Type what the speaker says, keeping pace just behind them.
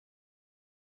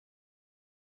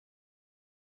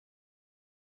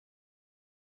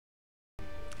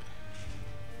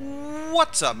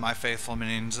What's up, my faithful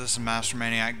minions? This is Master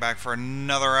Maniac back for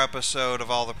another episode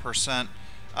of All the Percent.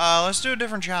 Let's do a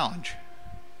different challenge.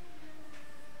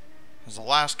 Because the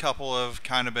last couple have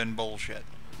kind of been bullshit.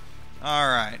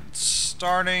 Alright,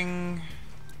 starting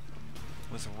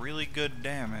with really good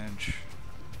damage.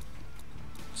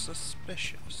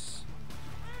 Suspicious.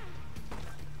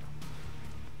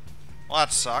 Well,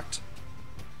 that sucked.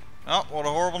 Oh, what a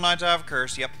horrible night to have a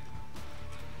curse, yep.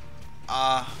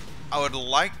 I would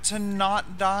like to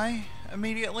not die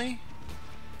immediately.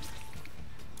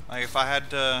 Like, if I had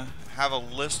to have a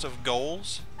list of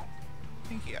goals.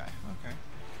 Pinky eye, okay.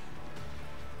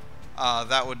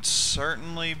 That would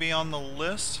certainly be on the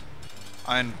list.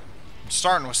 I'm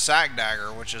starting with Sack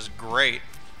Dagger, which is great.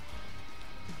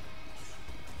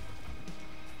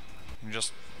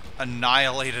 Just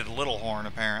annihilated Little Horn,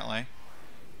 apparently.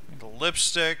 Need a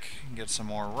lipstick, get some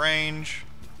more range.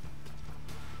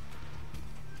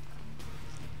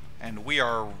 And we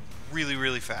are really,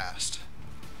 really fast.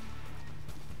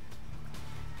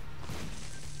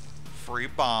 Free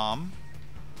bomb.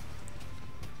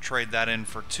 Trade that in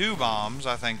for 2 bombs.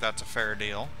 I think that's a fair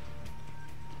deal.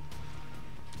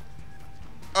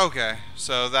 Okay,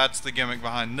 so that's the gimmick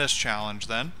behind this challenge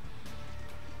then.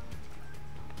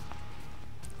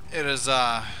 It is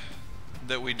that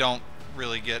we don't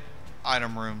really get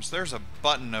item rooms. There's a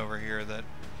button over here that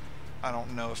I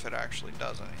don't know if it actually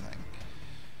does anything.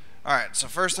 Alright, so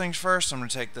first things first, I'm going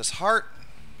to take this heart.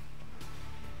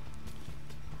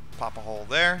 Pop a hole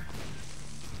there.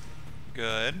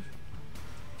 Good.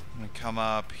 I'm going to come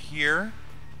up here.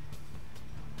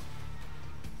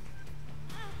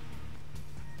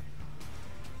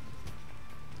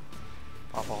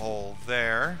 Pop a hole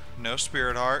there. No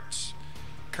spirit hearts.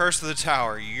 Curse of the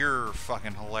Tower. You're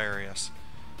fucking hilarious.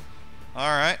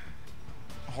 Alright.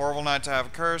 Horrible night to have a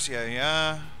curse.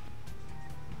 Yeah.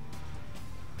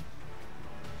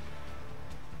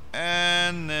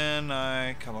 And then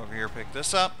I come over here, pick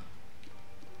this up.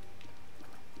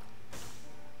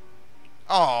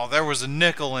 Oh, there was a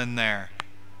nickel in there.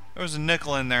 There was a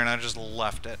nickel in there and I just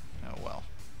left it. Oh well.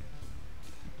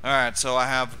 Alright, so I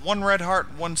have 1 red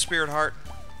heart, 1 spirit heart.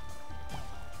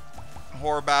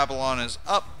 Whore Babylon is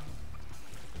up.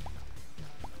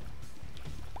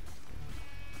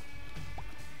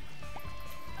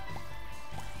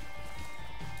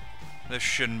 This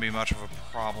shouldn't be much of a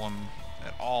problem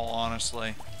at all,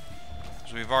 honestly.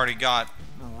 Because we've already got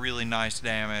really nice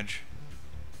damage.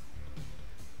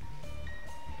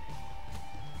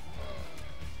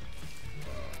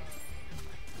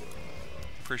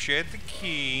 Appreciate the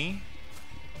key.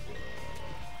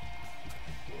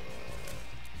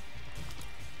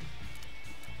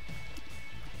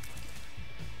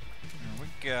 There we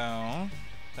go.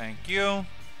 Thank you.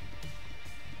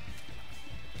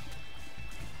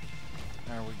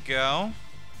 There we go.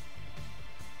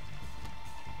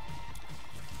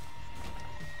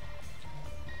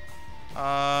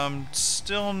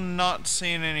 Still not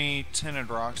seeing any tinted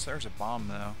rocks. There's a bomb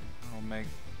though. That'll make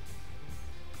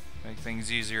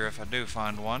things easier if I do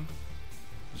find one.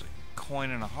 There's a coin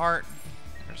and a heart.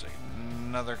 There's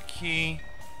another key.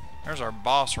 There's our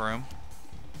boss room.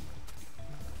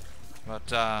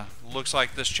 But looks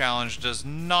like this challenge does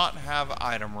not have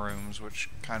item rooms, which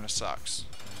kind of sucks.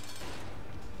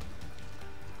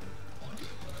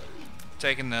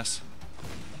 Taking this.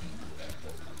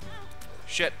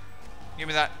 Shit. Give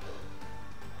me that.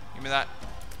 Give me that.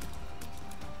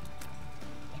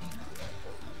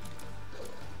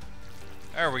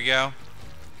 There we go.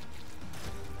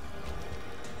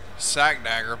 Sack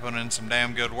Dagger put in some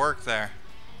damn good work there.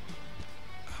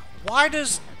 Why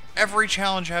does every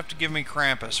challenge have to give me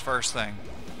Krampus first thing?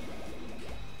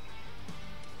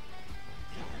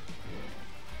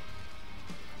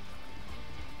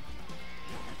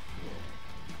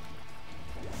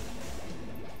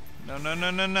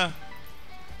 No.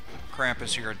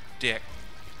 Krampus, you're a dick.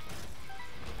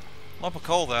 Lump of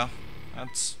coal, though.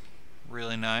 That's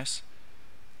really nice.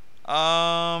 You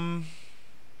know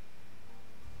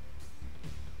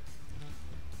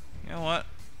what?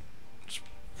 It's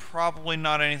probably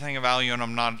not anything of value, and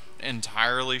I'm not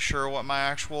entirely sure what my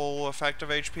actual effective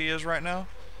HP is right now.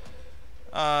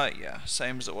 Yeah,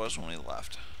 same as it was when we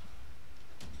left.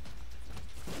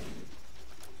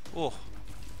 Ooh.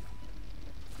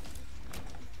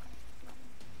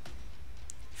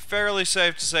 Fairly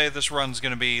safe to say this run's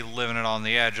going to be living it on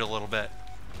the edge a little bit.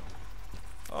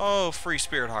 Oh, free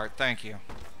spirit heart, thank you.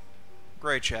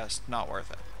 Great chest, not worth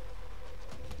it.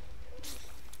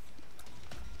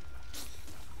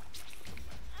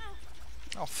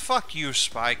 Oh, fuck you,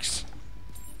 Spikes.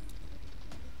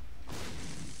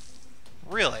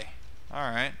 Really?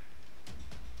 Alright.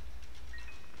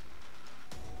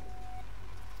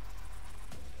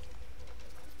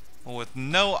 With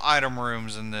no item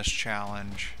rooms in this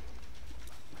challenge,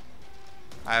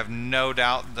 I have no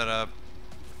doubt that a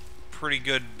pretty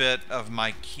good bit of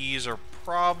my keys are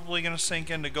probably going to sink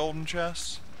into golden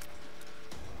chests.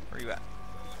 Where are you at?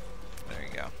 There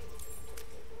you go.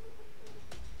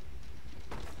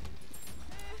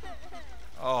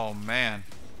 Oh man.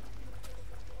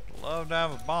 Love to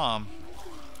have a bomb.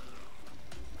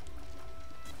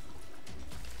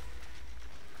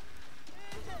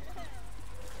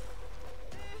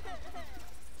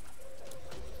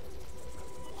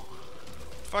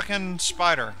 Fucking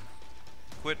spider.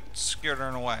 Quit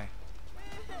skittering away.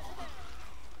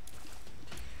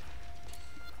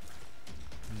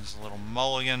 These little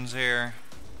mulligans here.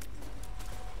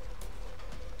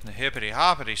 The hippity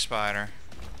hoppity spider.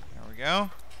 There we go.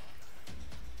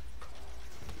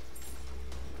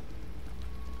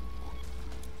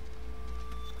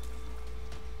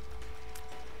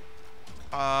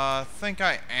 I think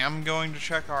I am going to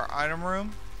check our item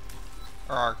room.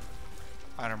 Or our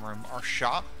item room. Our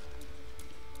shop.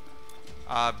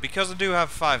 Because I do have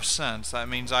 5 cents, that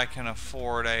means I can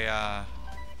afford a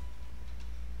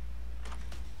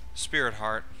spirit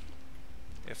heart.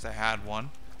 If they had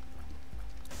one.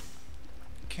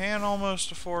 Can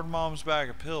almost afford Mom's bag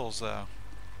of pills, though.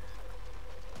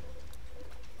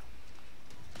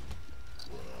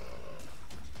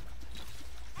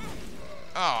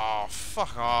 Oh,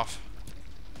 fuck off.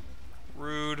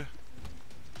 Rude.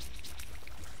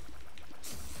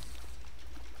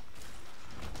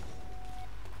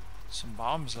 Some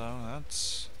bombs, though.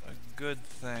 That's a good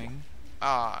thing.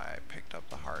 Ah, I picked up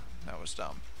the heart. That was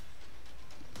dumb.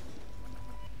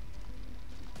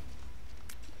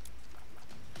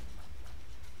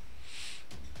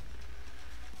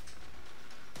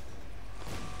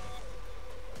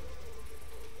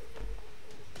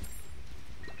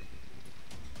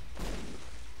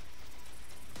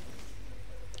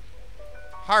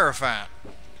 Hierophant.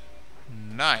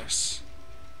 Nice.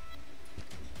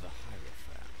 The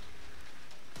Hierophant.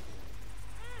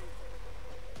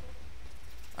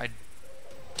 I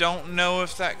don't know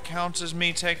if that counts as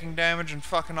me taking damage and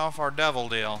fucking off our devil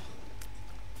deal.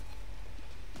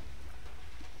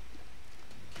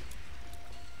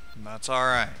 That's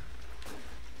alright.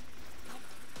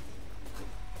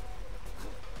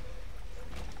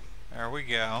 There we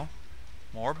go.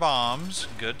 More bombs.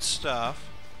 Good stuff.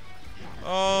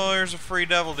 Oh, there's a free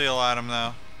devil deal item,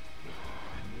 though.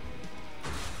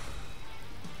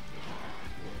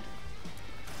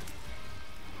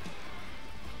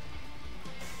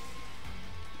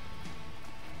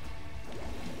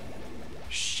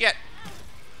 Shit.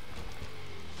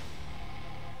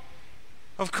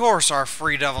 Of course our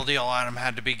free devil deal item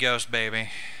had to be Ghost Baby.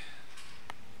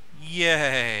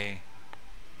 Yay.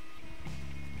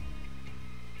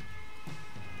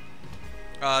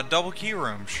 Double key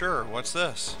room, sure. What's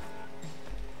this?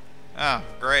 Oh,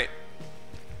 great.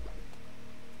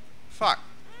 Fuck.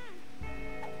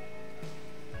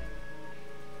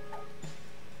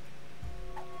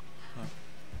 Huh.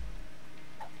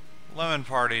 Lemon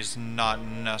Party's not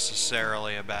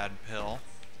necessarily a bad pill.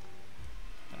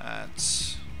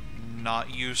 That's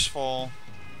not useful.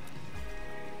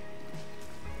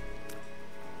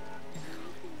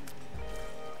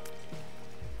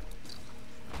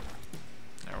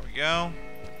 Go.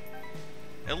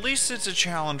 At least it's a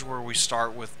challenge where we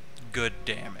start with good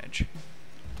damage.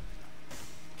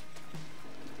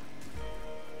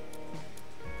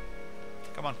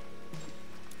 Come on.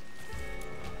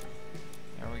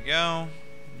 There we go.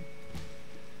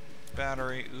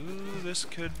 Battery. Ooh, this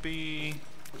could be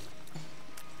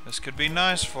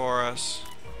nice for us.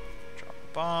 Drop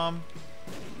a bomb.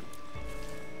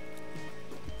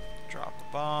 Drop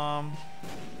a bomb.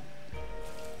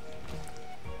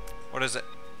 What is it?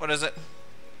 What is it?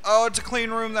 Oh, it's a clean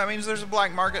room. That means there's a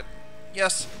black market.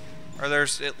 Yes. Or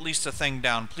there's at least a thing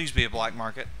down. Please be a black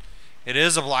market. It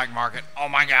is a black market. Oh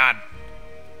my god.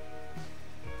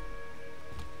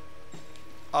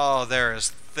 Oh, there is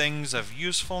things of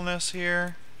usefulness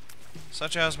here.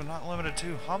 Such as, but not limited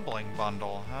to, Humbling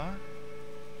Bundle, huh?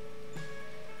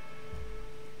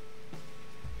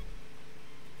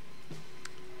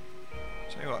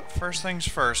 Tell you what, first things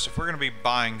first, if we're going to be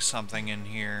buying something in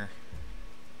here,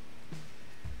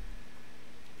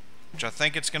 which I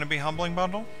think it's going to be Humbling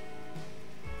Bundle,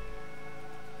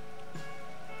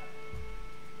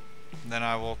 then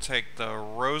I will take the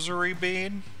Rosary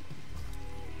Bead.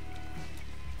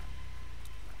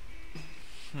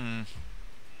 Yeah,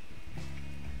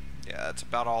 that's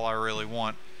about all I really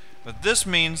want. But this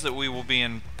means that we will be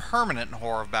in permanent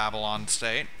Whore of Babylon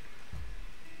state.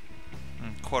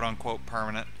 Quote-unquote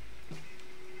permanent.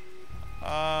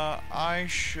 I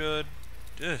should...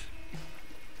 Ugh.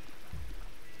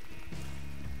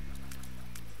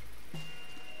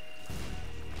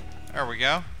 There we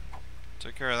go.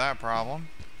 Took care of that problem.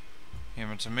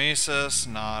 Hematemesis,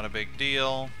 not a big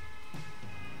deal.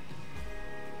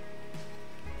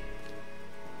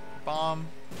 Bomb.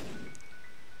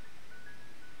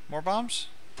 More bombs?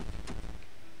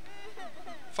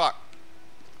 Fuck.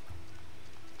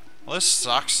 Well, this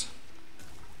sucks.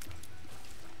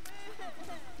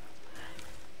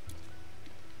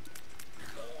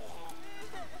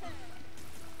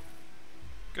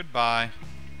 Goodbye.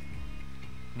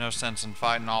 No sense in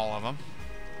fighting all of them.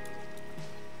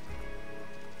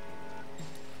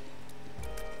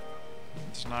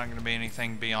 It's not going to be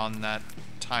anything beyond that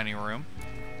tiny room.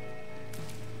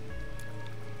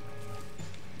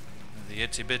 The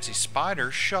itsy bitsy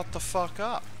spider, shut the fuck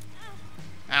up.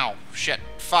 Ow, shit,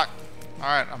 fuck.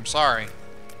 Alright, I'm sorry.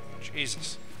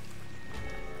 Jesus.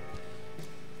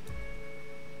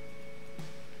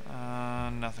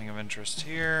 Nothing of interest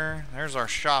here. There's our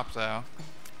shop, though.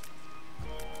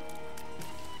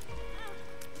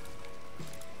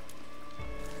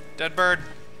 Dead bird.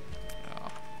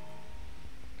 Oh.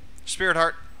 Spirit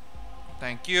heart.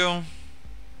 Thank you.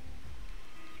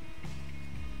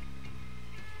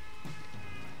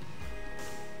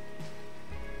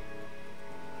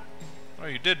 Oh,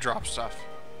 you did drop stuff.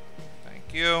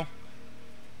 Thank you.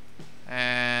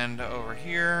 And over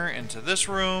here into this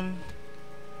room.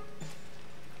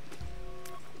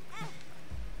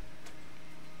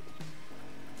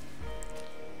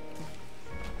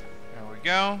 There we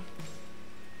go.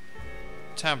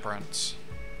 Temperance.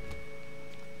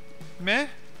 Meh.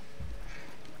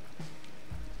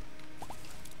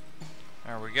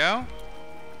 There we go.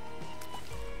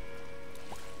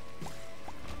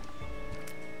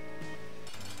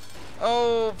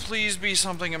 Oh, please be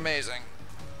something amazing.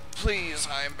 Please,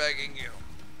 I am begging you.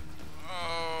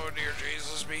 Oh, dear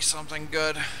Jesus, be something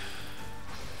good.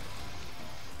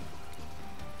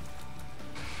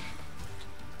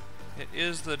 It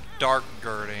is the Dark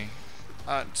Gertie.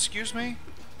 Excuse me?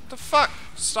 What the fuck?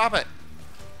 Stop it.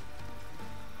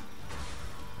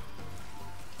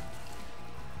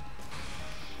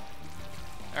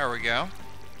 There we go.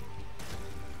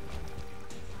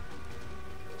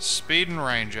 Speed and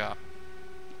range up.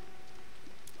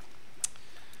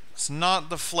 It's not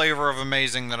the flavor of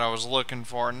amazing that I was looking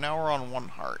for. Now we're on 1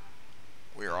 heart.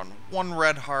 We're on 1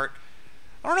 red heart.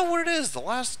 I don't know what it is. The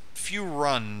last few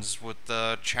runs with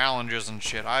the challenges and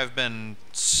shit, I've been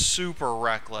super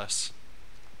reckless.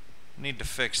 Need to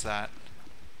fix that.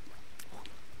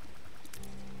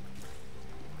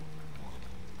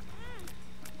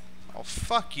 Oh,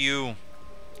 fuck you.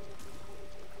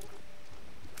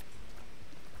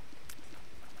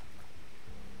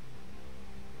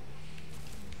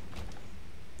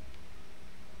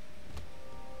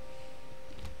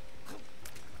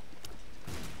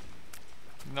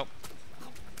 Nope.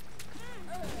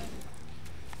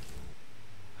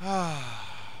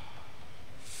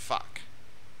 Fuck.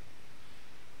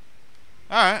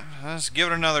 Alright, let's give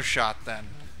it another shot then.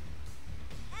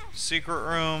 Secret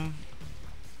room.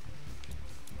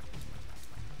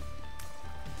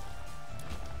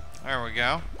 There we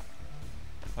go.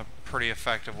 A pretty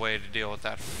effective way to deal with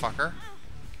that fucker.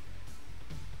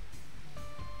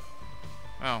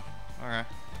 Oh, okay.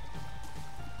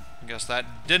 I guess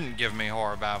that didn't give me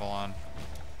Horror Babylon.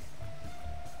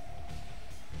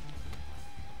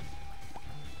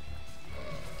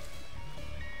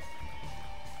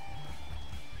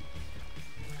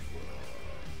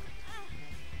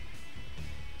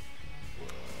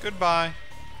 Goodbye.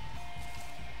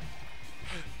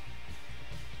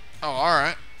 Oh,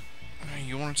 alright.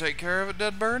 You want to take care of it,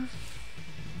 dead bird?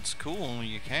 It's cool,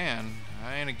 you can.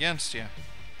 I ain't against you.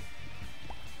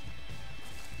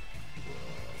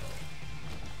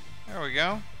 There we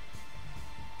go.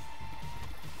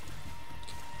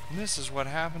 And this is what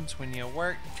happens when you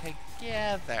work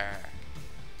together.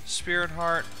 Spirit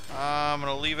heart. I'm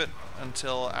gonna leave it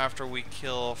until after we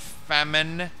kill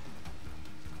Famine.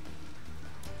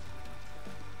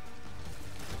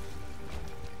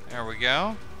 There we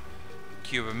go.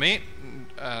 Cube of meat.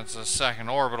 It's a second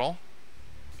orbital.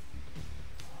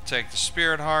 Take the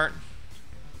spirit heart.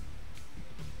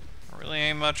 There really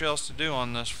ain't much else to do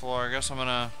on this floor. I guess I'm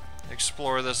gonna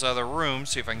explore this other room,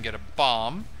 see if I can get a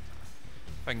bomb.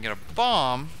 If I can get a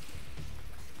bomb,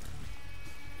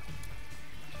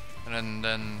 and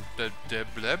then blah,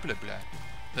 blah, blah, blah.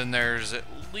 Then there's at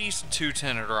least 2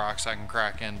 tinted rocks I can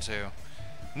crack into.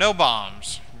 No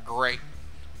bombs. Great.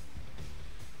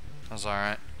 That's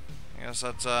alright. I guess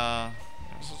that's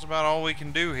about all we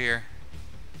can do here.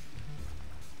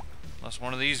 Unless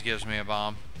one of these gives me a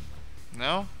bomb.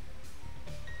 No?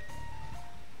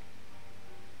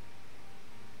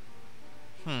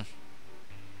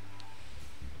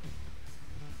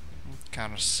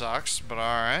 Kind of sucks, but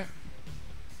alright.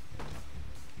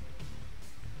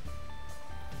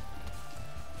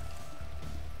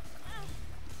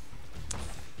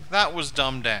 That was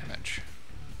dumb damage.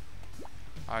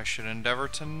 I should endeavor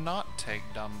to not take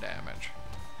dumb damage.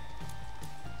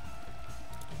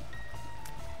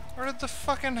 Where did the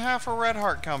fucking half a red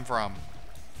heart come from?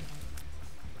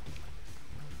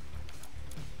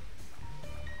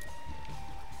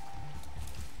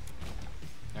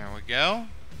 There we go.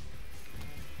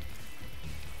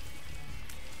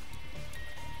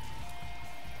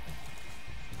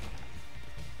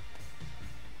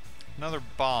 Another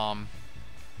bomb.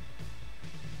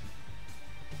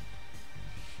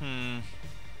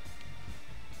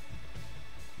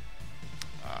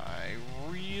 I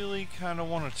really kind of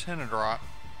want a Tenedrot.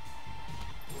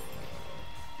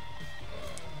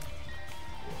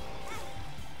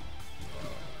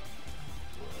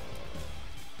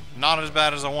 Not as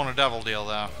bad as I want a Devil Deal,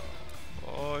 though.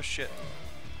 Oh, shit.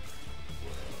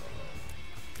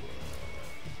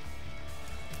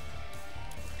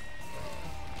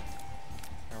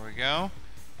 There we go.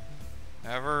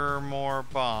 Ever more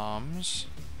bombs.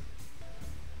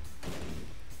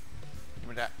 Give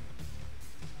me that.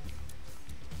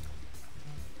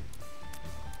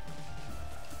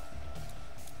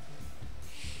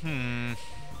 I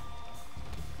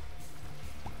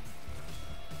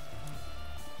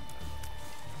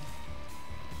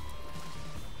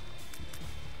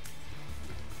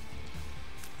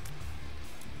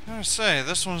gotta say,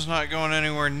 this one's not going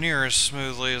anywhere near as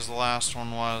smoothly as the last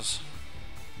one was.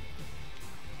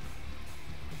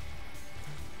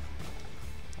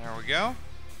 There we go.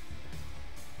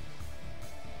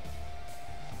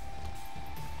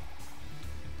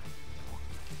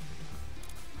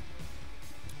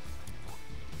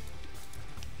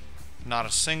 Not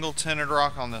a single tinted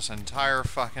rock on this entire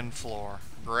fucking floor.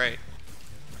 Great.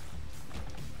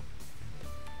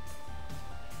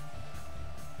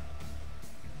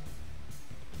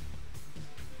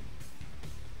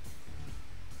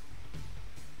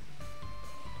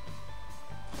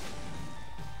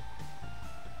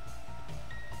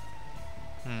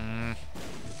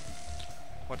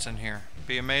 What's in here?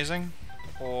 Be amazing?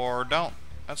 Or don't.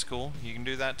 That's cool. You can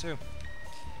do that too.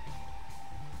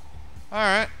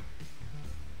 Alright.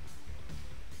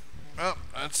 Well,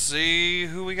 let's see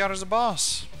who we got as a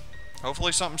boss.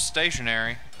 Hopefully something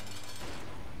stationary.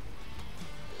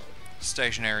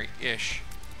 Stationary-ish.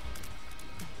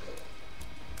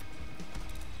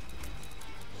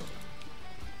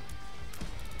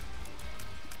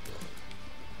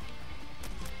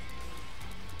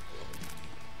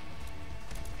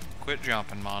 Quit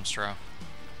jumping, Monstro.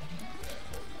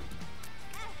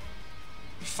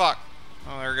 Fuck.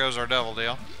 Oh, there goes our Devil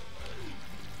Deal.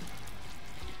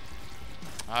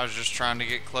 I was just trying to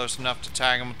get close enough to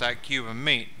tag him with that cube of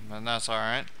meat, but that's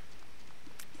alright.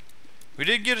 We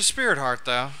did get a Spirit Heart,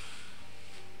 though.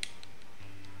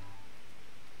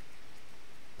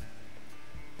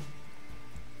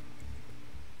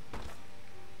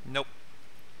 Nope.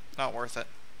 Not worth it.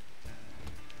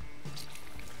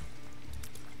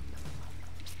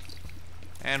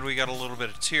 And we got a little bit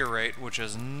of tear rate, which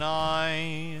is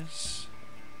nice.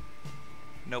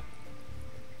 Nope.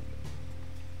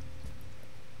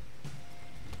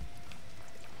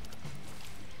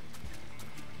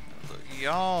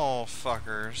 Y'all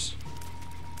fuckers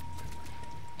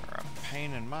are a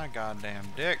pain in my goddamn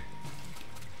dick.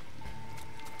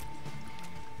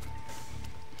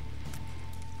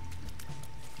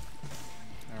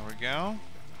 There we go.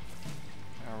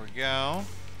 There we go.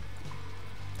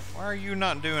 Why are you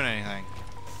not doing anything?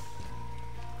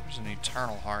 There's an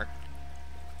Eternal Heart.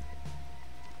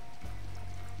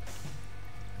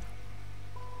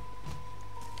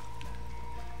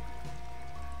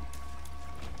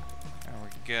 There we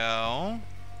go.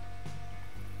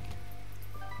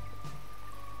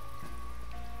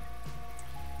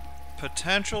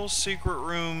 Potential secret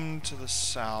room to the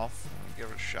south. Let me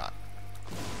give it a shot.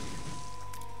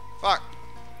 Fuck.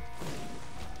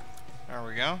 There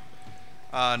we go.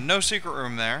 No secret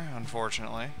room there,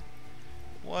 unfortunately.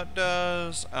 What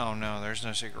does... Oh no, there's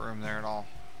no secret room there at all.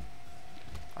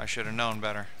 I should have known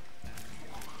better.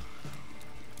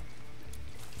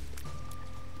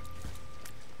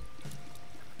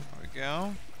 There we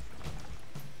go.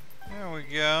 There we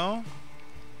go.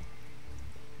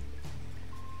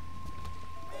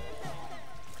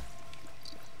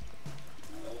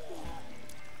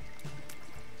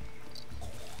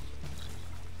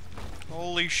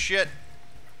 Holy shit.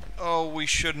 Oh, we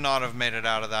should not have made it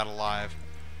out of that alive.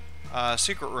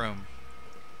 Secret room.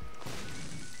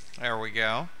 There we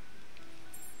go.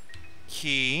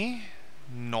 Key.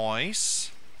 Noise.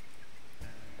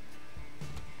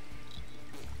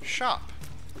 Shop.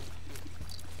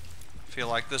 Feel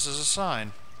like this is a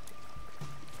sign.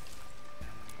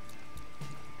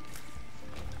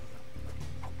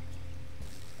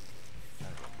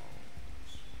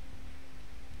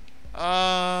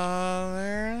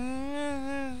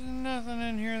 There's nothing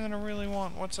in here that I really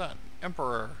want. What's that?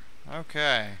 Emperor.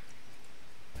 Okay.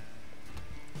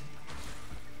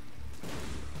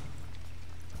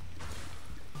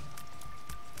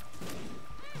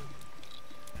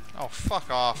 Oh, fuck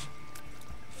off.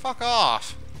 Fuck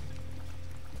off.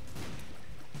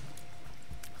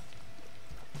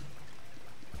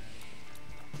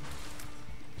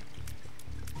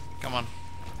 Come on.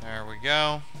 There we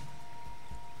go.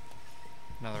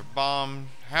 Another bomb.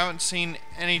 Haven't seen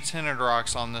any tinted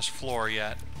rocks on this floor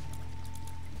yet.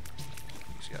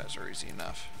 These guys are easy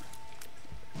enough.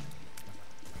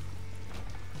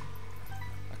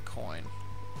 A coin.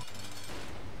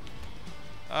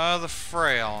 The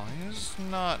frail. He's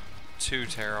not too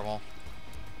terrible.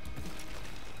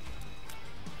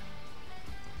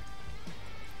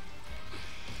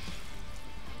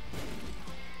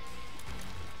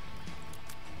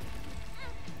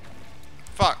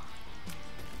 Fuck.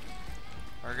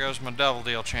 There goes my double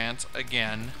deal chance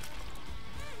again.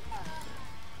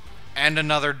 And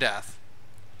another death.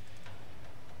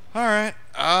 Alright,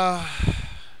 I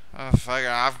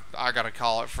gotta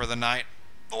call it for the night.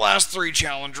 The last 3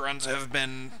 challenge runs have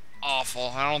been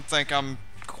awful. I don't think I'm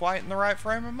quite in the right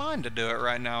frame of mind to do it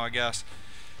right now, I guess.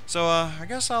 So, I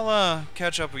guess I'll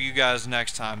catch up with you guys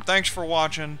next time. Thanks for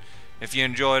watching. If you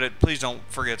enjoyed it, please don't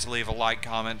forget to leave a like,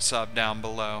 comment, sub down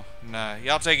below. And,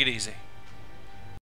 y'all take it easy.